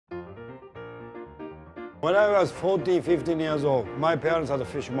When I was 14, 15 years old, my parents had a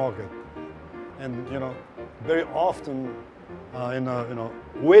fish market. And very often in a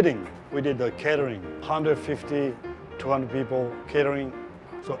wedding, we did the catering, 150, 200 people catering.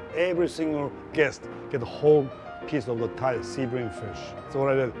 So every single guest get a whole piece of the Thai sea bream fish. So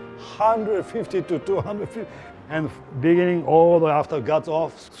what I did, 150 to 250, and beginning all the way after guts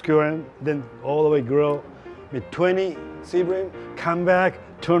off, skewering, then all the way grill, with 20 sea bream, come back,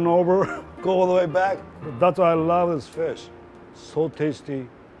 turn over, go all the way back. That's why I love this fish. So tasty,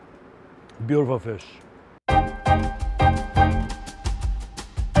 beautiful fish.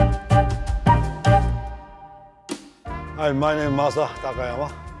 Hi, my name is Masa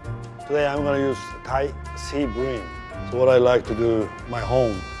Takayama. Today I'm going to use Thai sea bream. So what I like to do my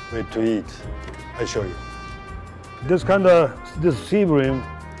home with to eat, I show you. This sea bream,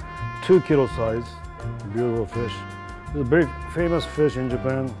 2 kilo size, beautiful fish. It's a very famous fish in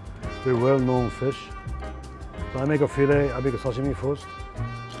Japan, very well-known fish. So I make a fillet, I make a sashimi first.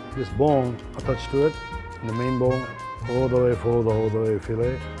 This bone attached to it, and the main bone, all the way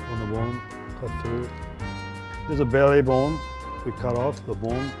fillet on the bone, cut through. There's a belly bone, we cut off the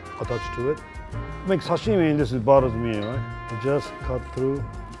bone attached to it. Make sashimi, this bothers me, right? I just cut through.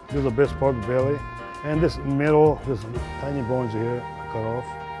 This is the best part of the belly. And this middle, this tiny bones here, cut off.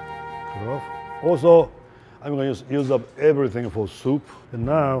 Also, I'm going to use up everything for soup. And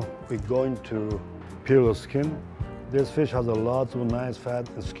now we're going to peel the skin. This fish has a lot of nice fat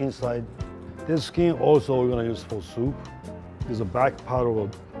and skin side. This skin also we're going to use for soup. This is the back part of a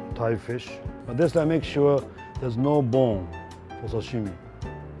Thai fish. But this time make sure there's no bone for sashimi.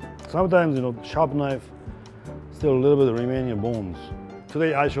 Sometimes, sharp knife, still a little bit of remaining bones.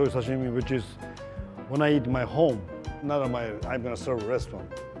 Today I show you sashimi, which is when I eat in my home, not I'm going to serve a restaurant.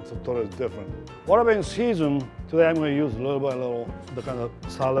 It's totally different. What about in season? Today I'm going to use little by little the kind of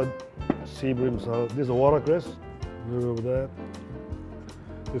salad, sea bream salad. This is a watercress, a little bit of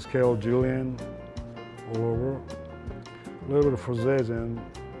that. This kale julienne, all over. A little bit of fraises and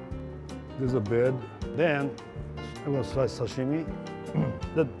this is a bed. Then I'm going to slice sashimi.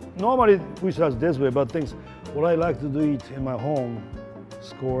 Normally we slice this way, but what I like to do eat in my home,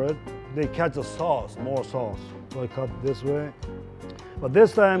 score it. They catch the sauce, more sauce. So I cut this way. But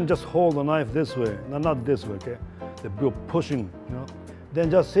this time just hold the knife this way, not this way, okay? They're pushing,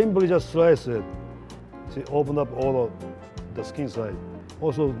 Then simply slice it. See, open up all the skin side.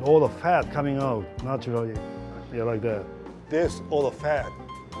 Also all the fat coming out naturally, like that. All the fat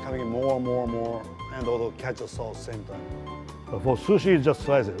coming in more, and also catch the sauce same time. But for sushi, just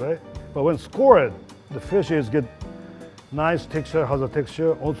slice it, right? But when scored, the fish get nice texture, has a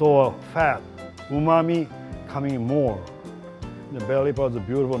texture, also a fat, umami coming in more. The belly part is a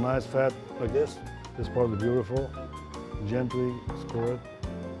beautiful, nice fat like this. This part is beautiful, gently score it.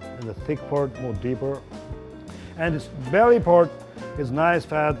 And the thick part more deeper. And this belly part is nice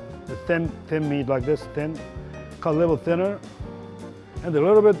fat, the thin meat like this, thin, cut a little thinner. And a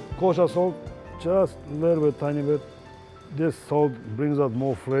little bit kosher salt, just a little bit, tiny bit. This salt brings out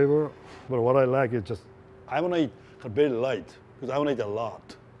more flavor, but what I like is I want to eat very light, because I want to eat a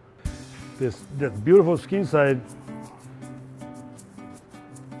lot. That beautiful skin side,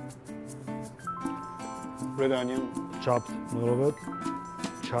 red onion, chopped a little bit,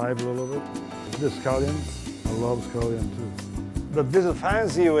 chive a little bit. This scallion, I love scallion too. But this is a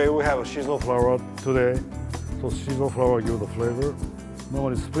fancy way, we have a shiso flower today, so shiso flower gives the flavor.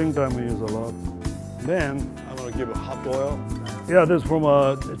 Normally springtime we use a lot. Then I'm going to give a hot oil. Yeah, this is from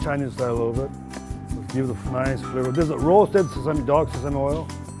a Chinese style a little bit. Gives a nice flavor. This is a roasted sesame, dark sesame oil.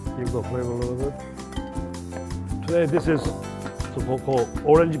 Gives the flavor a little bit. Today this is so-called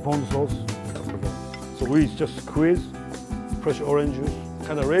orange ponzu sauce. So we just squeeze fresh orange juice.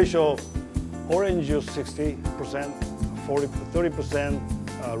 Kind of ratio, orange juice 60%, 30%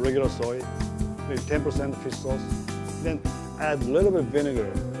 regular soy, maybe 10% fish sauce. Then add a little bit of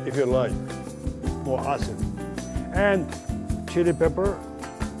vinegar if you like, more acid. And chili pepper,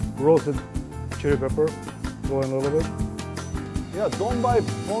 roasted chili pepper, throw in a little bit. Yeah, don't buy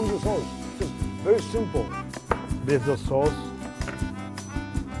ponzu sauce, just very simple. Beef the sauce,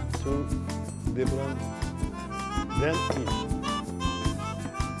 dip it in, then eat.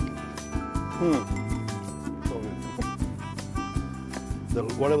 So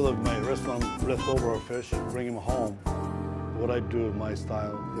good. Whatever my restaurant leftover fish, bring him home. What I do, my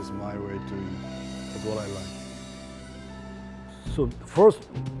style, this is my way to eat. That's what I like. So first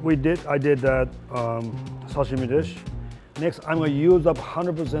I did that sashimi dish. Next, I'm going to use up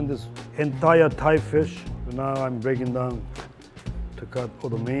 100% this entire Thai fish. So now I'm breaking down to cut all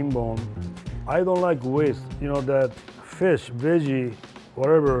the main bone. I don't like waste. That fish, veggie,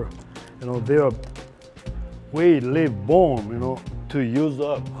 whatever, they are we leave bone, you know, to use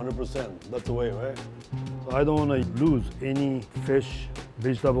up 100%. That's the way, right? So I don't want to lose any fish,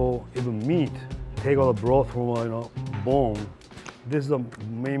 vegetable, even meat. Take all the broth from, you know, bone. This is the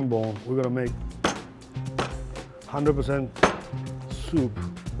main bone. We're gonna make 100% soup.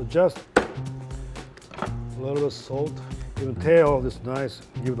 So just a little bit of salt. Even tail is nice,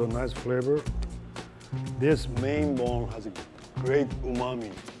 give it a nice flavor. This main bone has a great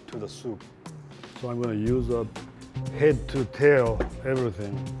umami to the soup. So I'm gonna use the head to tail,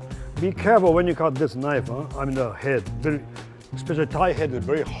 everything. Be careful when you cut this knife, huh? I mean the head. Especially Thai head is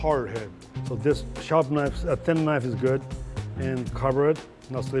very hard head. So this sharp knife, a thin knife is good. And cover it,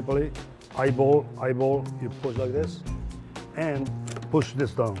 not slippery. Eyeball, you push like this. And push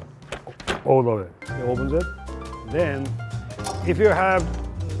this down, all the way. It opens it. Then, if you have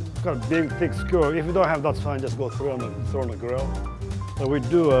got a big, thick skewer, if you don't have, that's fine, just go throw on the grill. So we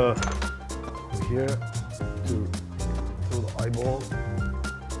do here through the eyeball,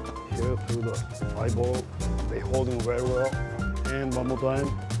 here through the eyeball. They hold it very well. And one more time,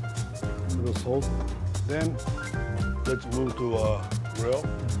 with the salt. Then, let's move to grill.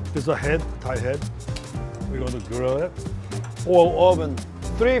 This is a head, Thai head. We're going to grill it. Oil oven,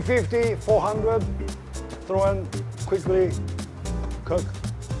 350, 400. Throw in, quickly cook.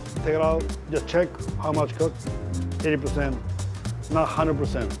 Take it out, just check how much cooked. 80%, not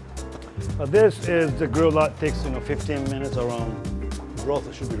 100%. But this is the grill that takes 15 minutes around.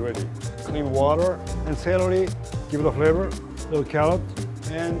 Broth should be ready. Clean water and celery, give it a flavor. Little carrot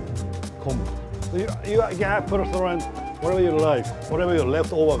and kombu. So you can throw in whatever you like, whatever your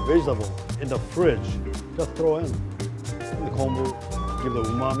leftover vegetable in the fridge, just throw in the kombu, give the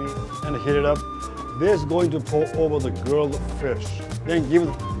umami, and heat it up. This is going to pour over the grilled fish. Then give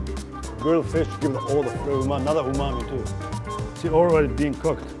the grilled fish, give all the flavor, another umami too. See, already being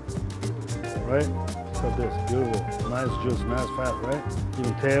cooked, right? Look at this, beautiful, nice juice, nice fat, right?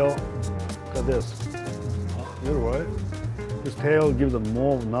 Even tail, look at this, beautiful, right? This tail gives a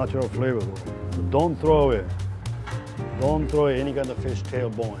more natural flavor. So don't throw away. Don't throw away any kind of fish tail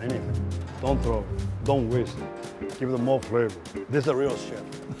bone, anything. Don't throw it. Don't waste it. Give them more flavor. This is a real chef.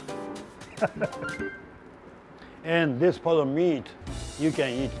 And this part of meat, you can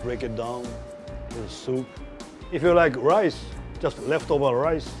eat, break it down with soup. If you like rice, just leftover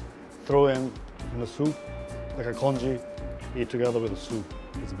rice, throw in the soup, like a congee, eat together with the soup.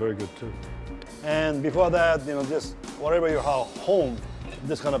 It's very good too. And before that, just whatever you have home,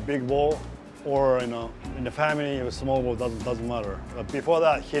 this kind of big bowl, or in the family, a small bowl, doesn't matter. But before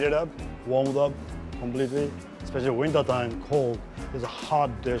that, heat it up, warm it up completely. Especially winter time, cold. It's a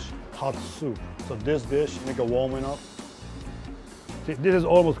hot dish, hot soup. So this dish, make it warming up. See, this is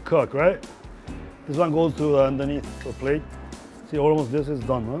almost cooked, right? This one goes to underneath the plate. See, almost this is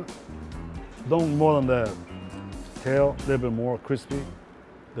done, huh? Don't more than that. Tail, a little bit more crispy.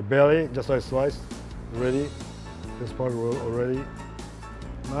 The belly, just like sliced, ready. This part already.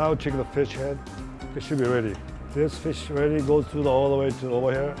 Now check the fish head. It should be ready. This fish ready goes to all the way to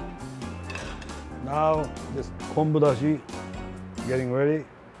over here. Now this kombu dashi getting ready.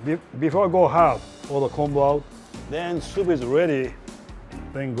 Before I go hot, all the kombu out. Then soup is ready.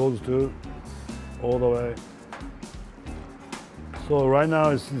 Then goes to all the way. So right now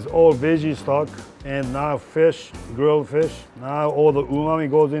it's all veggie stock. And now fish, grilled fish. Now all the umami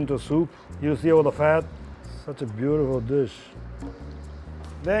goes into soup. You see all the fat. Such a beautiful dish.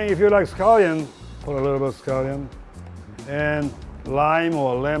 Then if you like scallion, put a little bit of scallion. And lime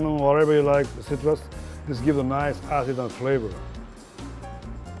or lemon, whatever you like, citrus. This gives a nice acid and flavor.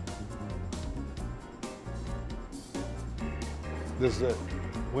 This is it.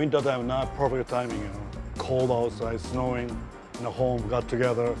 Winter time, not perfect timing, Cold outside, snowing, in the home, got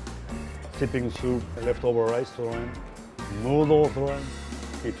together. Sipping soup, leftover rice throw in, noodle throw in,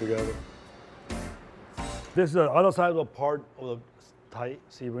 eat together. This is the other side of the part of the Thai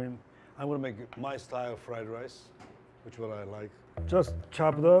sea bream. I'm gonna make my style fried rice, which is what I like. Just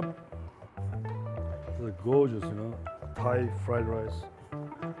chop it up. It's gorgeous, Thai fried rice,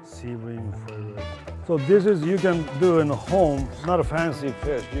 sea bream fried rice. So this is, you can do in the home, not a fancy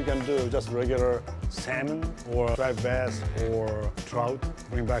fish. You can do just regular salmon or striped bass or trout,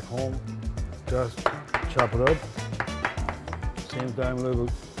 bring back home. Just chop it up. Same time, a little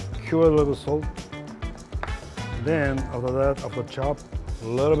cure, a little salt. Then after that, after chop, a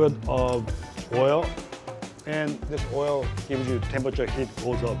little bit of oil. And this oil gives you temperature, heat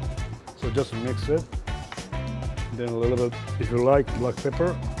goes up. So just mix it. Then a little bit, if you like, black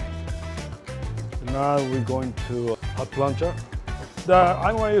pepper. Now we're going to hot plancha.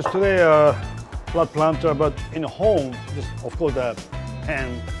 I'm going to use today hot plancha, but in home, just of course that pan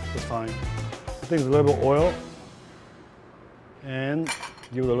is fine. I think it's a little bit oil. And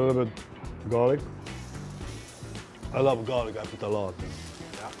give it a little bit garlic. I love garlic, I put a lot.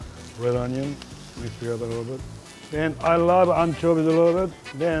 Yeah. Red onion, mix together a little bit. Then I love anchovies a little bit.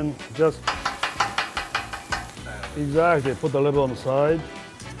 Then just exactly put a little bit on the side.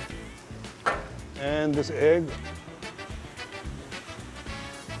 And this egg.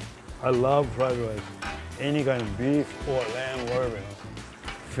 I love fried rice. Any kind of beef or lamb, whatever.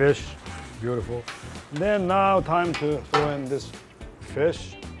 Fish, beautiful. Then now time to throw in this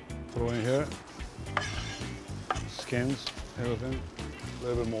fish. Throw in here. Skins, everything. A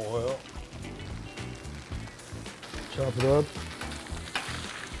little bit more oil. Chop it up.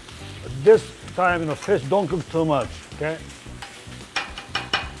 This time, fish don't cook too much, okay?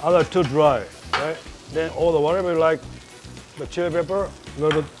 Other too dry, right? Then all the whatever you like, the chili pepper, a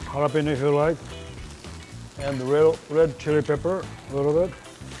little bit jalapeno if you like, and the red chili pepper, a little bit.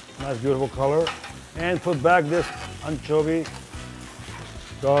 Nice, beautiful color. And put back this anchovy,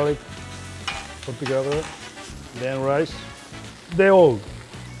 garlic, put together. Then rice. They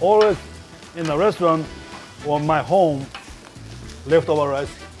always in the restaurant or my home, leftover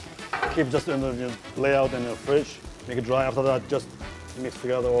rice, keep just in the layout in the fridge, make it dry. After that, just mix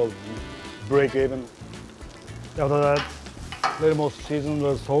together, all break even. After that, a little more season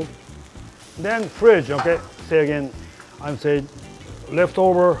with salt. Then fridge, okay? Say again, I'm saying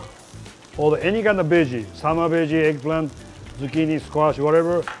leftover, or any kind of veggie, summer veggie, eggplant, zucchini, squash,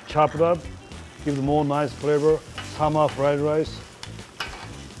 whatever, chop it up, gives more nice flavor. Summer fried rice,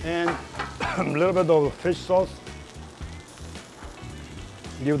 and a little bit of fish sauce,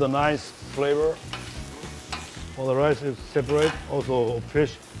 give the nice flavor. All the rice is separate, also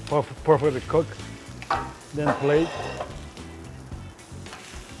fish perfectly cooked. Then plate.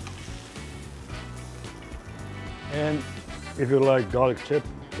 And if you like garlic chips,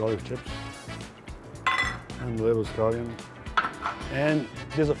 and a little scallion. And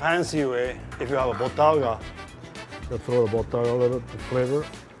there's a fancy way, if you have a botaga, you throw the botaga a little bit, the flavor.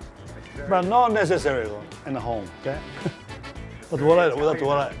 But not necessary in the home, okay? That's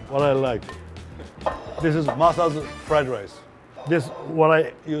what I like. This is Masa's fried rice. This what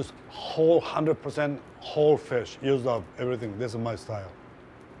I use whole 100% whole fish, use up everything. This is my style.